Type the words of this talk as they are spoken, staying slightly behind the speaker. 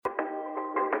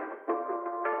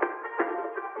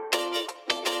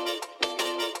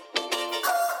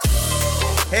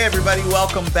Hey everybody,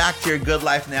 welcome back to your Good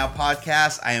Life Now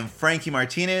podcast. I am Frankie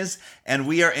Martinez, and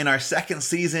we are in our second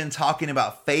season talking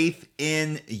about faith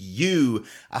in you.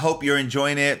 I hope you're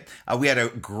enjoying it. We had a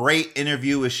great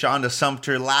interview with Shonda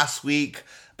Sumter last week.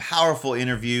 Powerful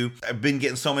interview. I've been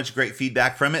getting so much great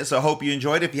feedback from it, so I hope you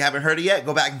enjoyed it. If you haven't heard it yet,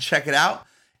 go back and check it out.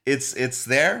 It's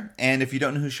there, and if you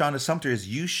don't know who Shonda Sumter is,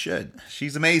 you should.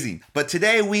 She's amazing. But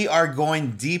today we are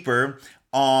going deeper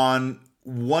on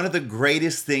one of the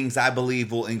greatest things I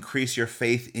believe will increase your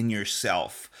faith in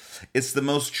yourself. It's the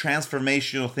most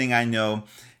transformational thing I know.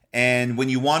 And when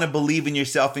you want to believe in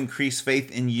yourself, increase faith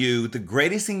in you, the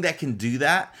greatest thing that can do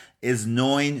that is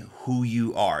knowing who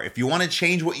you are. If you want to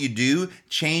change what you do,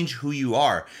 change who you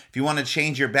are. If you want to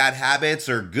change your bad habits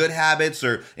or good habits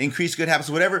or increase good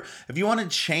habits, whatever, if you want to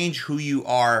change who you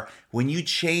are, when you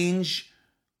change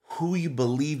who you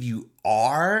believe you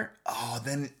are,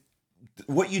 then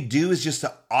what you do is just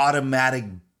an automatic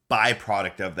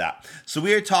byproduct of that. So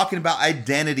we are talking about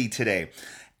identity today.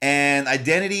 And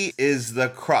identity is the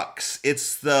crux.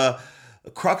 It's the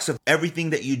crux of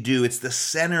everything that you do. It's the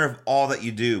center of all that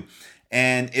you do.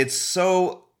 And it's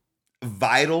so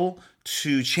vital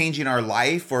to changing our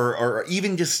life or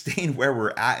even just staying where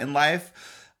we're at in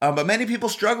life. But many people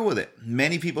struggle with it.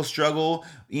 Many people struggle,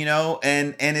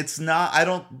 and it's not, I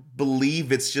don't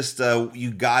believe it's just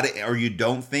you got it or you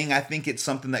don't thing. I think it's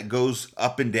something that goes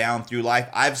up and down through life.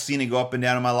 I've seen it go up and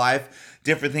down in my life.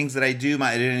 Different things that I do,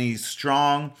 my identity is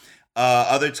strong.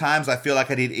 Other times I feel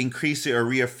like I need to increase it or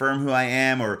reaffirm who I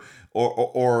am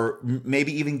or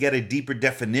maybe even get a deeper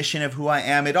definition of who I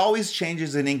am. It always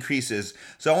changes and increases.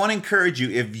 So I want to encourage you,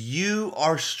 if you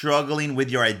are struggling with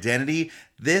your identity,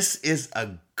 this is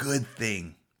a good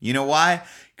thing. You know why?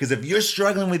 Because if you're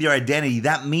struggling with your identity,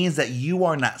 that means that you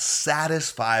are not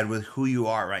satisfied with who you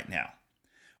are right now.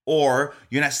 Or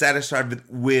you're not satisfied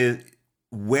with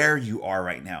where you are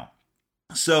right now.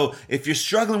 So if you're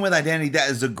struggling with identity,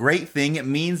 that is a great thing. It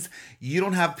means you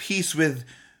don't have peace with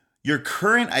your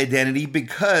current identity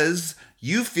because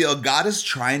you feel God is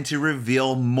trying to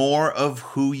reveal more of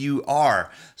who you are.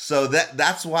 So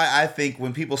that's why I think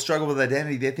when people struggle with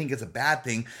identity, they think it's a bad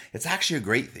thing. It's actually a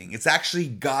great thing. It's actually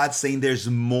God saying there's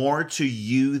more to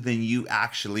you than you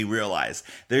actually realize.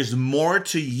 There's more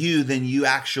to you than you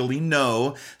actually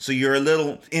know. So you're a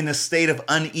little in a state of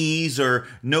unease or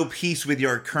no peace with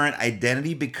your current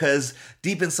identity because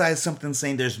deep inside something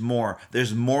saying there's more.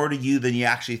 There's more to you than you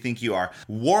actually think you are.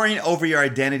 Worrying over your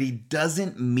identity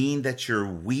doesn't mean that you're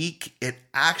weak. It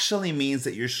actually means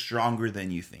that you're stronger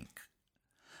than you think.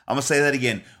 I'm going to say that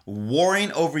again.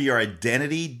 Worrying over your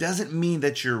identity doesn't mean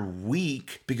that you're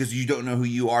weak because you don't know who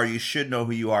you are. You should know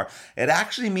who you are. It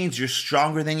actually means you're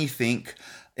stronger than you think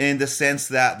in the sense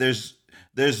that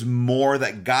there's more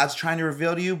that God's trying to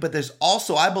reveal to you, but there's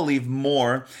also, I believe,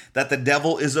 more that the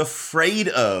devil is afraid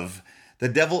of. The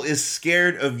devil is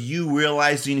scared of you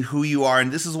realizing who you are.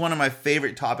 And this is one of my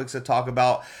favorite topics to talk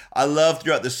about. I love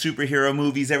throughout the superhero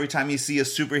movies, every time you see a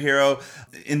superhero,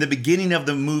 in the beginning of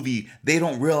the movie, they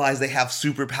don't realize they have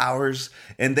superpowers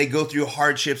and they go through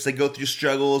hardships, they go through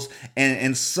struggles,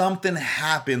 and something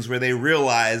happens where they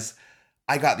realize,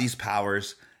 I got these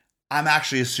powers. I'm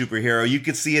actually a superhero. You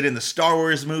could see it in the Star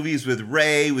Wars movies with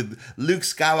Rey, with Luke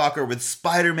Skywalker, with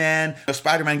Spider-Man.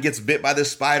 Spider-Man gets bit by the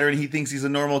spider and he thinks he's a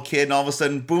normal kid, and all of a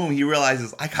sudden, boom, he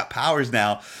realizes, I got powers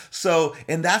now. So,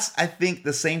 and that's, I think,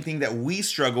 the same thing that we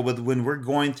struggle with when we're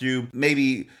going through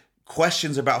maybe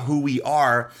questions about who we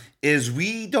are, is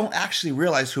we don't actually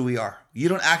realize who we are. You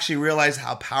don't actually realize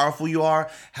how powerful you are,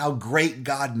 how great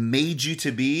God made you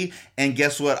to be. And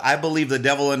guess what? I believe the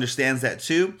devil understands that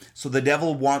too. So the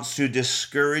devil wants to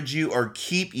discourage you or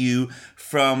keep you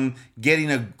from getting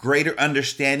a greater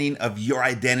understanding of your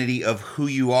identity, of who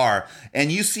you are.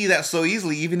 And you see that so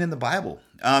easily, even in the Bible.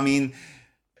 I mean,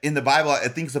 in the Bible, I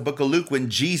think it's the book of Luke, when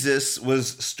Jesus was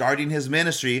starting his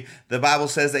ministry, the Bible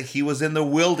says that he was in the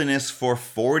wilderness for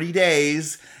 40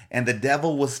 days and the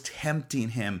devil was tempting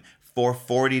him for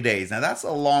 40 days. Now that's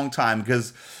a long time,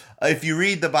 because if you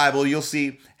read the Bible, you'll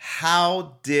see,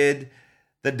 how did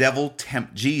the devil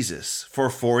tempt Jesus for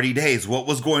 40 days? What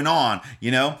was going on,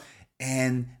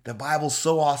 And the Bible's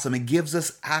so awesome. It gives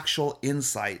us actual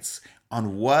insights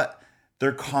on what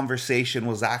their conversation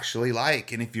was actually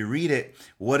like. And if you read it,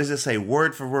 what does it say?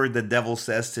 Word for word, the devil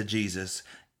says to Jesus,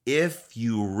 if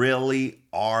you really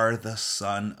are the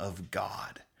Son of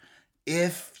God,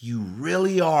 if you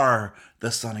really are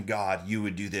the Son of God, you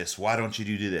would do this. Why don't you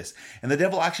do this? And the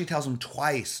devil actually tells him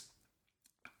twice,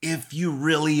 if you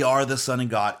really are the Son of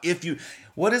God,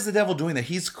 what is the devil doing there?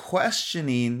 He's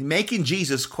questioning, making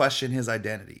Jesus question his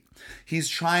identity. He's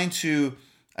trying to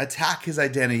attack his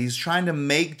identity. He's trying to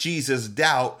make Jesus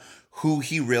doubt who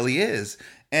he really is.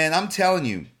 And I'm telling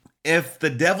you, if the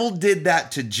devil did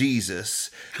that to Jesus,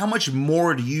 how much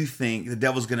more do you think the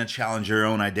devil's going to challenge your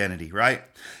own identity, right?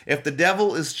 If the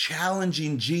devil is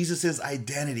challenging Jesus's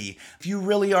identity, if you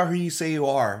really are who you say you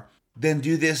are, then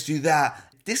do this, do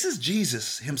that. This is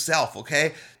Jesus himself,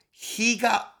 okay? He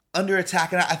got under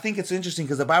attack. And I think it's interesting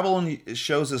because the Bible only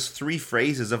shows us 3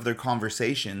 phrases of their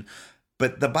conversation.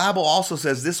 But the Bible also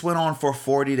says this went on for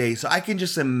 40 days. So I can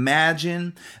just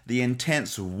imagine the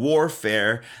intense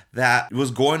warfare that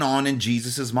was going on in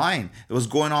Jesus's mind. It was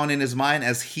going on in his mind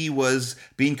as he was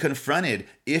being confronted.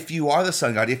 If you are the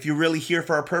Son of God, if you're really here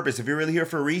for a purpose, if you're really here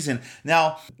for a reason.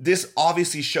 Now, this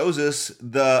obviously shows us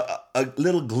a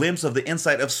little glimpse of the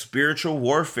insight of spiritual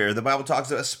warfare. The Bible talks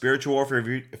about spiritual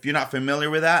warfare. If you're not familiar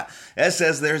with that, it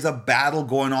says there's a battle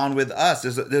going on with us.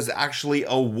 There's actually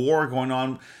a war going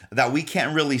on that we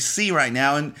can't really see right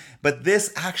now. But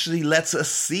this actually lets us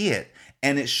see it.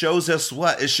 And it shows us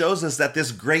what? It shows us that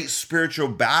this great spiritual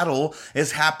battle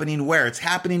is happening where? It's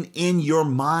happening in your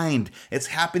mind. It's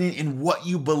happening in what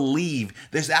you believe.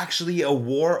 There's actually a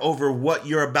war over what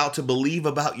you're about to believe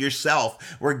about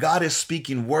yourself, where God is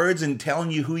speaking words and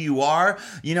telling you who you are.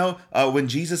 You know, when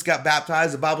Jesus got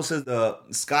baptized, the Bible says the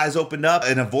skies opened up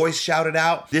and a voice shouted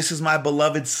out, "This is my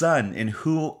beloved Son, in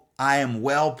whom I am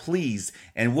well pleased."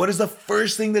 And what is the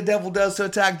first thing the devil does to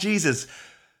attack Jesus?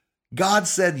 God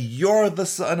said, "You're the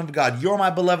Son of God. You're my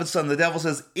beloved Son." The devil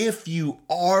says, "If you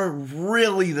are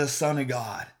really the Son of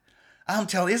God." I'm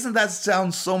telling you, isn't that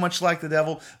sound so much like the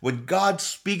devil? When God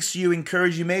speaks to you,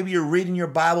 encourage you, maybe you're reading your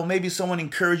Bible, maybe someone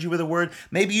encouraged you with a word,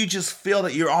 maybe you just feel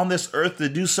that you're on this earth to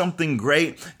do something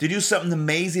great, to do something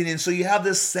amazing, and so you have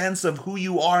this sense of who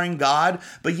you are in God,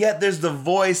 but yet there's the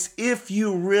voice, if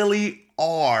you really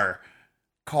are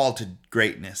called to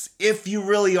greatness, if you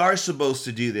really are supposed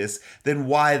to do this, then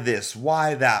why this,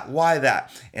 why that, why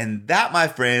that? And that, my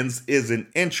friends, is an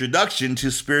introduction to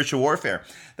spiritual warfare.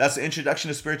 That's an introduction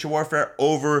to spiritual warfare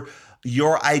over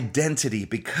your identity,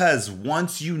 because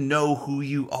once you know who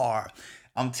you are,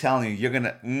 I'm telling you,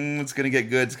 it's gonna get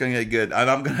good. It's gonna get good. And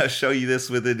I'm gonna show you this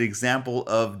with an example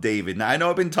of David. Now, I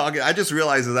know I just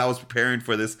realized as I was preparing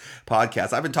for this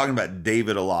podcast, I've been talking about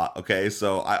David a lot. Okay,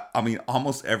 so I mean,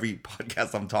 almost every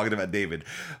podcast I'm talking about David.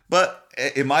 But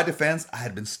in my defense, I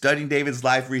had been studying David's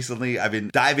life recently. I've been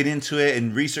diving into it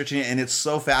and researching it, and it's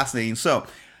so fascinating. So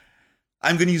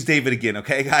I'm going to use David again,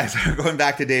 okay, guys? We're going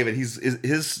back to David.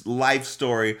 His life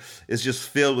story is just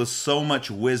filled with so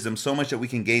much wisdom, so much that we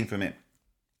can gain from it.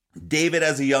 David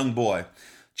as a young boy,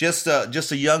 just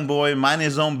a young boy, minding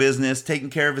his own business, taking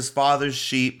care of his father's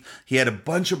sheep. He had a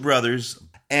bunch of brothers,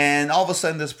 and all of a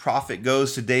sudden this prophet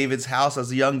goes to David's house as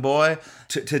a young boy,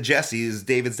 to Jesse, is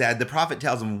David's dad. The prophet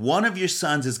tells him, one of your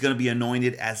sons is going to be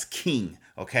anointed as king,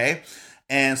 okay?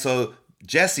 And so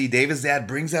Jesse, David's dad,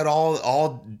 brings out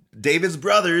all David's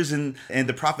brothers, and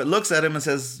the prophet looks at him and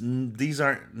says,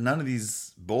 none of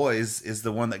these boys is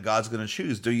the one that God's going to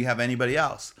choose. Do you have anybody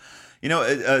else? You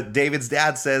know, David's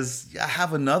dad says, I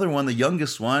have another one, the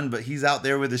youngest one, but he's out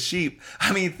there with the sheep.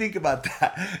 I mean, think about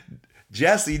that.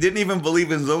 Jesse didn't even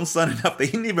believe in his own son enough that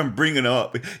he didn't even bring it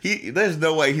up. There's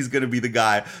no way he's going to be the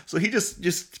guy. So he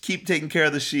just keep taking care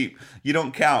of the sheep. You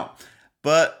don't count.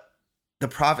 But the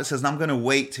prophet says, I'm going to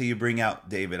wait till you bring out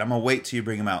David. I'm going to wait till you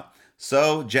bring him out.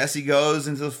 So Jesse goes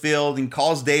into the field and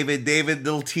calls David. David,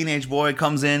 little teenage boy,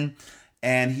 comes in.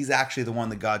 And he's actually the one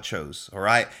that God chose, all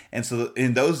right? And so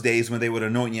in those days when they would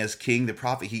anoint you as king, the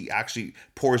prophet, he actually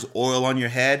pours oil on your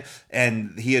head,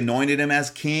 and he anointed him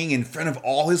as king in front of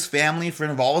all his family, in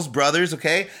front of all his brothers,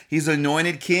 okay? He's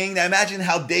anointed king. Now imagine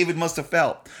how David must have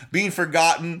felt, being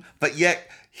forgotten, but yet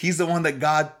he's the one that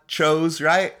God chose,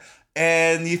 right?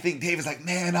 And you think David's like,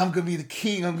 man, I'm going to be the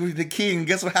king. I'm going to be the king. And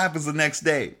guess what happens the next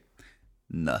day?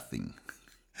 Nothing.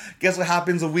 Guess what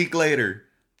happens a week later?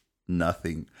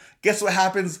 Nothing. Guess what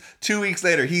happens 2 weeks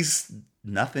later?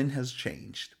 Nothing has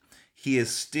changed. He is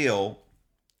still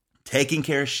taking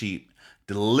care of sheep,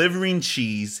 delivering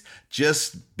cheese,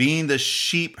 just being the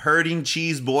sheep herding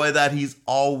cheese boy that he's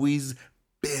always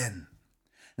been.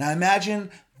 Now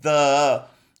imagine the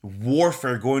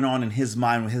warfare going on in his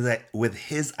mind with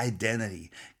his identity.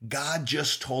 God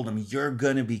just told him, you're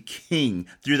going to be king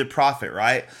through the prophet,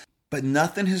 right? But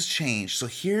nothing has changed. So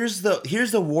here's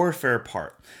the warfare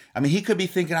part. I mean, he could be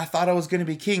thinking, I thought I was going to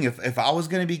be king. If I was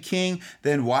going to be king,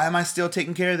 then why am I still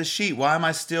taking care of the sheep? Why am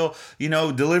I still,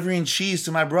 delivering cheese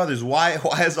to my brothers? Why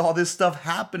is all this stuff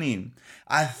happening?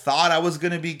 I thought I was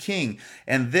going to be king.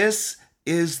 And this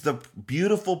is the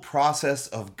beautiful process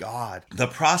of God. The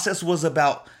process was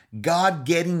about God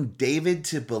getting David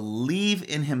to believe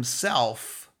in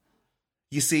himself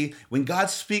You see, when God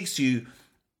speaks to you,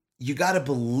 you got to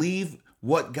believe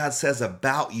what God says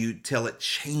about you till it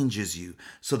changes you.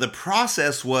 So the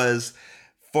process was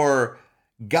for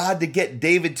God to get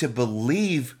David to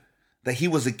believe that he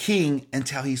was a king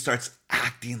until he starts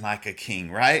acting like a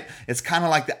king, right? It's kind of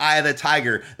like the eye of the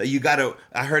tiger that you got to,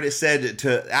 I heard it said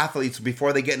to athletes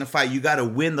before they get in a fight, you got to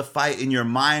win the fight in your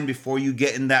mind before you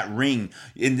get in that ring.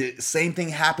 And the same thing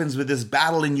happens with this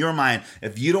battle in your mind.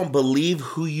 If you don't believe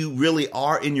who you really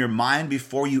are in your mind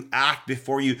before you act,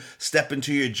 before you step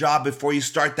into your job, before you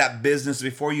start that business,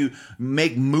 before you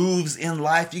make moves in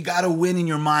life, you got to win in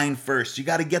your mind first. You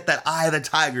got to get that eye of the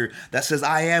tiger that says,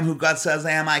 I am who God says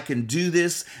I am. I can do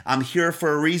this. I'm here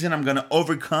for a reason. I'm going to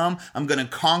overcome. I'm going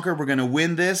to conquer. We're going to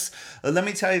win this. Let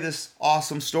me tell you this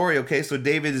awesome story. Okay. So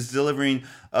David is delivering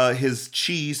his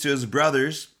cheese to his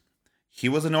brothers. He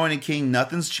was anointed king.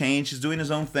 Nothing's changed. He's doing his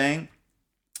own thing.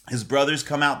 His brothers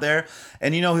come out there,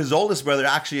 and his oldest brother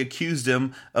actually accused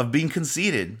him of being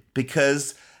conceited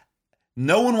because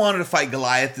no one wanted to fight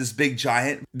Goliath, this big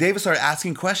giant. David started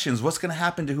asking questions. What's going to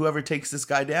happen to whoever takes this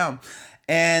guy down?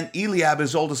 And Eliab,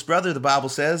 his oldest brother, the Bible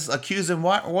says, accused him.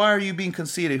 Why are you being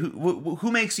conceited?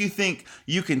 Who makes you think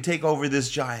you can take over this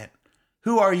giant?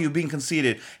 Who are you being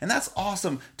conceited? And that's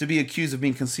awesome to be accused of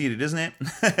being conceited, isn't it?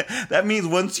 That means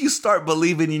once you start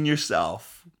believing in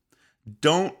yourself,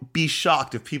 don't be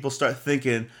shocked if people start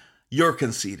thinking you're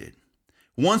conceited.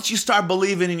 Once you start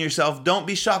believing in yourself, don't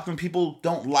be shocked when people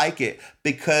don't like it,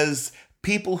 because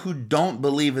people who don't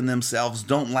believe in themselves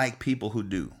don't like people who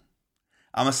do.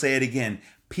 I'm going to say it again.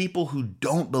 People who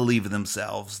don't believe in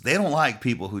themselves, they don't like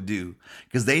people who do,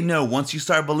 because they know once you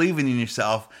start believing in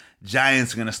yourself,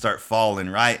 giants are going to start falling,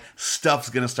 right? Stuff's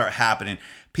going to start happening.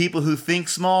 People who think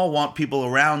small want people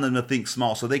around them to think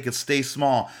small so they can stay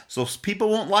small. So people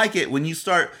won't like it when you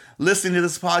start listening to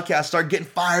this podcast, start getting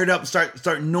fired up,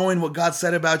 start knowing what God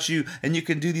said about you, and you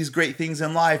can do these great things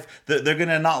in life. They're going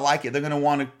to not like it. They're going to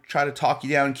want to try to talk you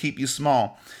down and keep you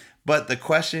small. But the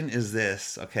question is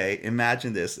this, okay?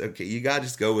 Imagine this. Okay, you got to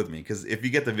just go with me, because if you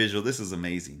get the visual, this is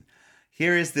amazing.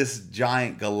 Here is this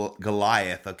giant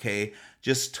Goliath, okay,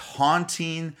 just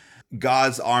taunting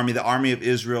God's army, the army of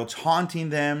Israel,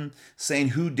 taunting them, saying,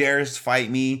 who dares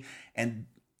fight me? And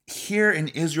here in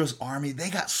Israel's army, they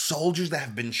got soldiers that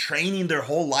have been training their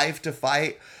whole life to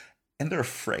fight, and they're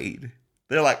afraid.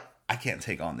 They're like, I can't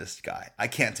take on this guy. I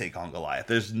can't take on Goliath.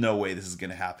 There's no way this is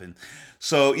going to happen.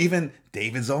 So even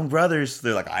David's own brothers,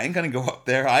 they're like, I ain't going to go up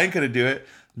there. I ain't going to do it.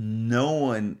 No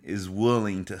one is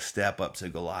willing to step up to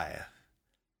Goliath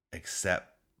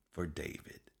except for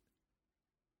David.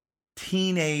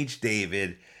 Teenage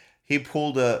David, he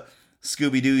pulled a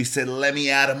Scooby-Doo. He said, let me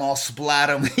at him. I'll splat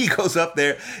him. He goes up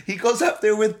there. He goes up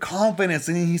there with confidence,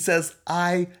 and he says,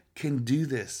 I can do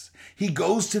this. He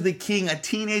goes to the king, a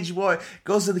teenage boy,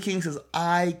 goes to the king and says,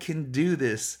 I can do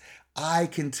this. I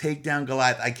can take down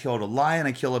Goliath. I killed a lion.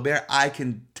 I killed a bear. I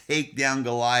can take down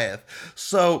Goliath.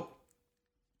 So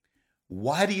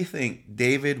why do you think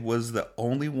David was the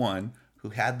only one who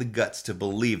had the guts to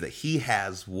believe that he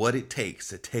has what it takes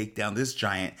to take down this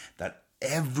giant that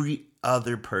every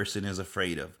other person is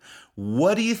afraid of?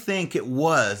 What do you think it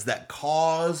was that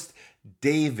caused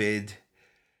David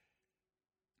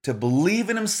to believe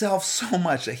in himself so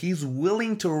much that he's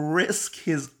willing to risk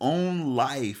his own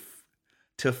life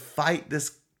to fight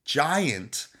this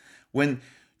giant when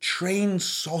trained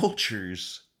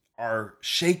soldiers are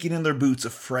shaking in their boots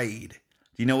afraid?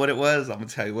 Do you know what it was? I'm going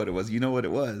to tell you what it was. You know what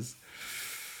it was?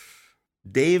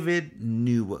 David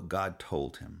knew what God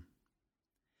told him.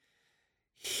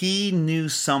 He knew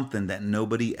something that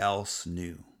nobody else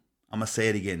knew. I'm going to say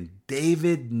it again.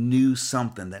 David knew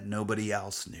something that nobody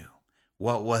else knew.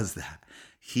 What was that?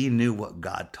 He knew what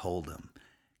God told him.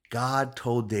 God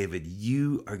told David,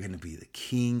 you are going to be the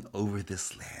king over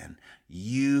this land.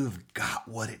 You've got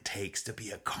what it takes to be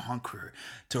a conqueror,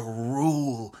 to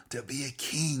rule, to be a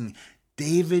king.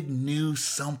 David knew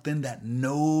something that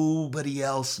nobody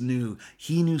else knew.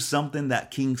 He knew something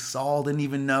that King Saul didn't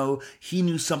even know. He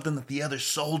knew something that the other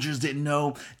soldiers didn't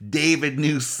know. David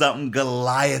knew something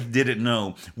Goliath didn't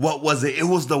know. What was it? It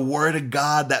was the word of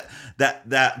God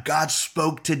that God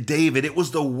spoke to David. It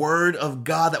was the word of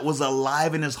God that was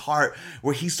alive in his heart,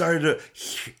 where he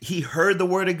heard the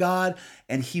word of God,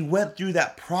 and he went through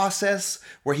that process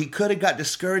where he could have got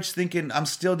discouraged thinking, I'm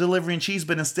still delivering cheese.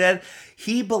 But instead,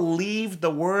 he believed the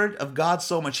word of God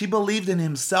so much. He believed in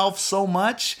himself so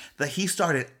much that he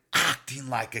started acting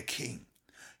like a king.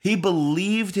 He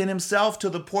believed in himself to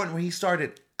the point where he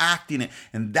started acting it.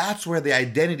 And that's where the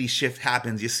identity shift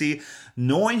happens. You see,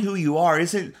 knowing who you are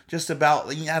isn't just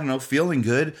about, feeling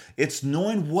good. It's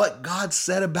knowing what God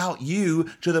said about you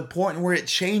to the point where it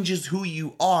changes who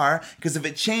you are. Because if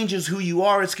it changes who you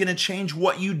are, it's going to change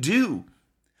what you do.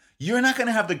 You're not going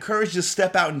to have the courage to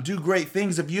step out and do great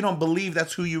things if you don't believe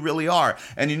that's who you really are.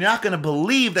 And you're not going to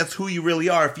believe that's who you really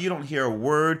are if you don't hear a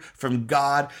word from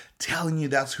God telling you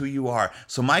that's who you are.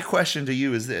 So my question to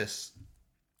you is this: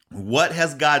 what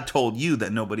has God told you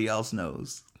that nobody else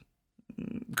knows?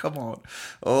 Come on.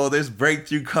 Oh, there's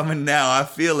breakthrough coming now. I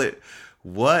feel it.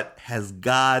 What has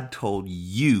God told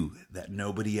you that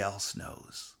nobody else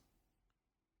knows?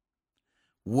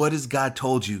 What has God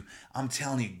told you? I'm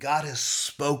telling you, God has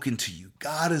spoken to you.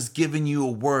 God has given you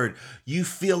a word. You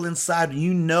feel inside,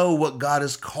 you know what God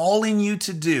is calling you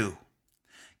to do.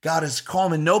 God is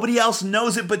calling. Nobody else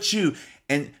knows it but you.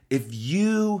 And if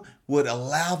you would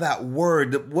allow that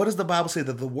word, what does the Bible say?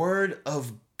 That the word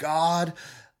of God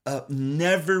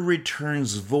never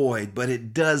returns void, but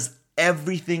it does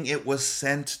everything it was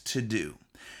sent to do.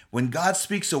 When God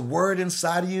speaks a word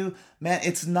inside of you, man,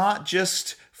 it's not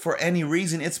just for any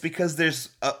reason. It's because there's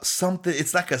something,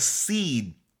 it's like a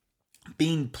seed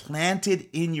being planted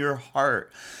in your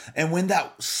heart. And when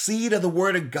that seed of the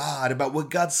word of God about what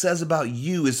God says about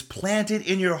you is planted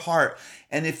in your heart,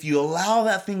 and if you allow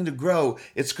that thing to grow,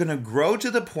 it's going to grow to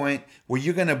the point where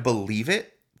you're going to believe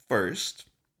it first.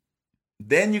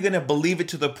 Then you're going to believe it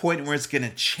to the point where it's going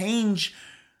to change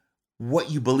what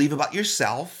you believe about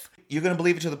yourself. You're going to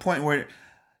believe it to the point where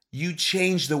you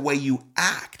change the way you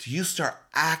act. You start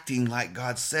acting like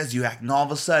God says you act. And all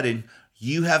of a sudden,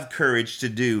 you have courage to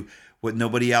do what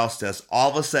nobody else does. All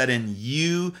of a sudden,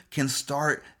 you can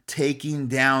start taking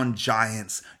down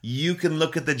giants. You can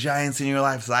look at the giants in your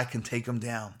life and say, I can take them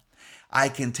down. I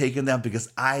can take them down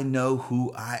because I know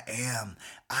who I am.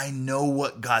 I know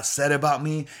what God said about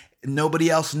me. Nobody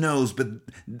else knows, but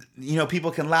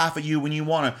people can laugh at you when you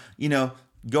want to,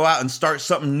 go out and start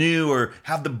something new or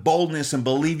have the boldness and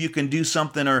believe you can do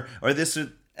something or this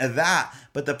or that.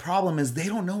 But the problem is they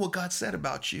don't know what God said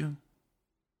about you.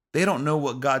 They don't know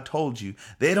what God told you.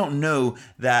 They don't know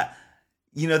that,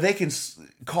 they can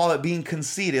call it being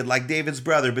conceited like David's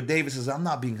brother. But David says, I'm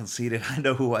not being conceited. I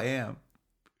know who I am.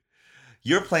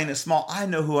 You're playing it small. I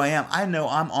know who I am. I know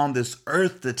I'm on this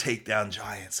earth to take down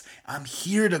giants. I'm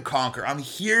here to conquer. I'm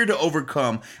here to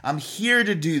overcome. I'm here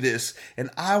to do this.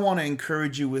 And I want to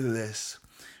encourage you with this.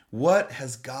 What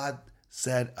has God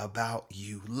said about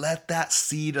you? Let that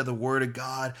seed of the word of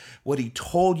God, what he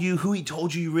told you, who he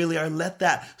told you really are, let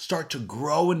that start to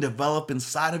grow and develop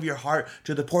inside of your heart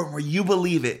to the point where you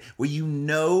believe it, where you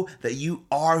know that you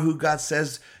are who God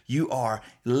says you are.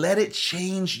 Let it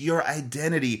change your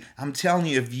identity. I'm telling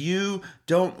you, if you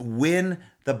don't win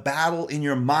the battle in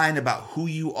your mind about who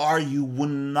you are, you will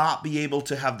not be able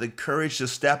to have the courage to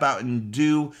step out and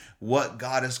do what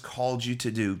God has called you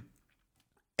to do.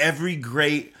 Every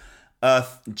great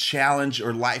challenge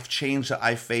or life change that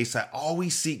I face, I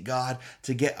always seek God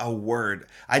to get a word.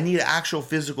 I need an actual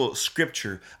physical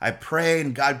scripture. I pray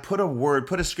and God put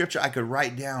a scripture I could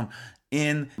write down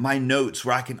in my notes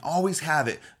where I can always have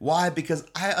it. Why? Because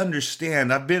I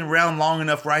understand. I've been around long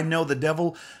enough where I know the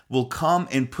devil will come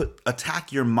and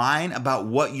attack your mind about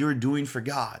what you're doing for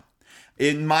God.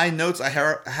 In my notes I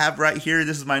have right here,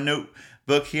 this is my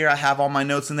notebook here. I have all my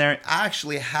notes in there. I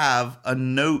actually have a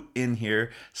note in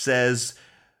here says,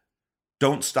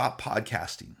 don't stop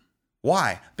podcasting.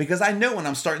 Why? Because I know when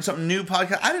I'm starting something new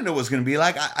podcast, I didn't know what it was going to be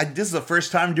like. This is the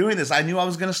first time doing this. I knew I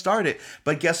was going to start it.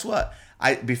 But guess what?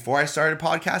 Before I started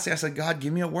podcasting, I said, God,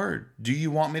 give me a word. Do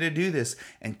you want me to do this?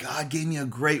 And God gave me a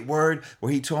great word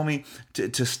where he told me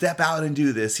to step out and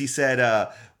do this. He said,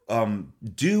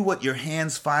 do what your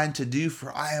hands find to do,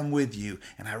 for I am with you.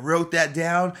 And I wrote that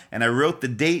down, and I wrote the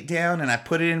date down, and I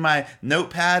put it in my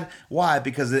notepad. Why?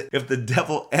 Because if the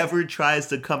devil ever tries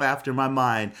to come after my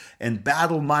mind and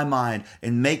battle my mind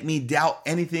and make me doubt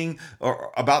anything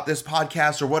or about this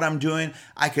podcast or what I'm doing,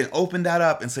 I can open that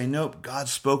up and say, nope, God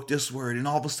spoke this word. And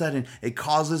all of a sudden it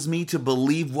causes me to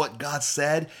believe what God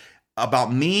said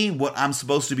about me, what I'm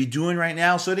supposed to be doing right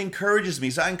now. So it encourages me.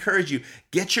 So I encourage you,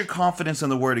 get your confidence in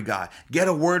the word of God. Get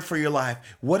a word for your life.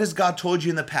 What has God told you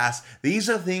in the past? These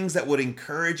are things that would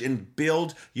encourage and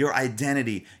build your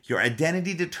identity. Your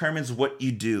identity determines what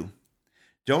you do.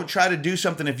 Don't try to do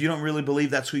something if you don't really believe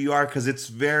that's who you are, because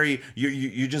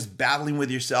you're just battling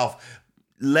with yourself.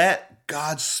 Let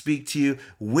God speak to you.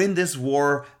 Win this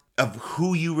war of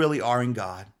who you really are in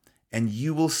God, and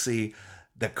you will see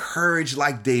the courage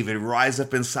like David rise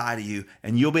up inside of you,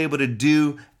 and you'll be able to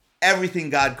do everything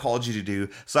God called you to do.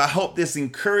 So I hope this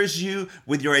encouraged you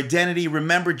with your identity.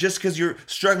 Remember, just because you're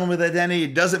struggling with identity,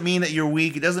 it doesn't mean that you're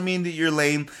weak. It doesn't mean that you're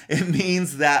lame. It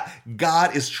means that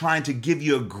God is trying to give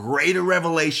you a greater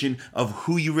revelation of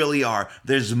who you really are.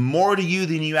 There's more to you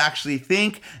than you actually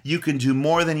think. You can do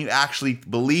more than you actually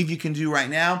believe you can do right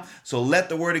now. So let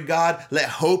the word of God, let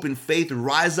hope and faith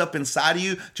rise up inside of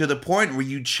you to the point where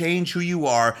you change who you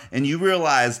are and you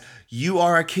realize you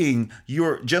are a king.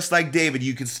 You're just like David.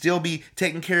 You could still be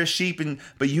taking care of sheep,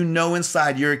 but you know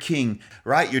inside you're a king,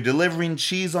 right? You're delivering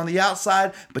cheese on the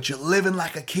outside, but you're living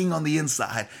like a king on the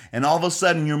inside. And all of a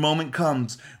sudden your moment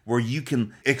comes where you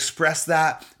can express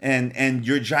that and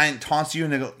your giant taunts you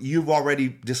and you've already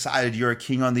decided you're a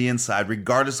king on the inside,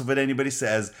 regardless of what anybody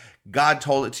says. God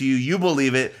told it to you. You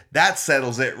believe it. That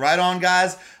settles it. Right on,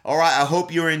 guys. All right. I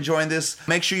hope you're enjoying this.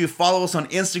 Make sure you follow us on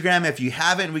Instagram. If you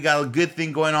haven't, we got a good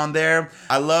thing going on there.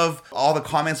 I love all the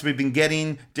comments we've been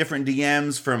getting, different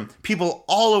DMs from people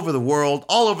all over the world,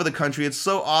 all over the country. It's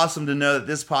so awesome to know that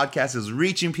this podcast is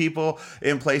reaching people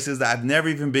in places that I've never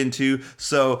even been to.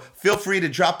 So feel free to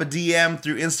drop a DM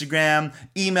through Instagram,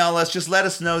 email us. Just let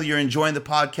us know that you're enjoying the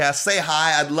podcast. Say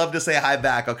hi. I'd love to say hi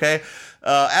back. Okay.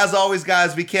 As always,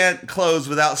 guys, we can't close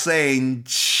without saying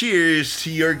cheers to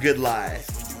your good life.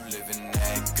 You living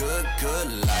that good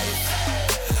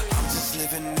life. I'm just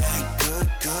living that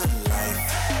good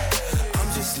life.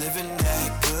 I'm just living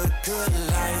that good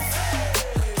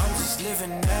life. I'm just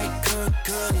living that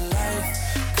good life.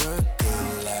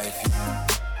 Good life.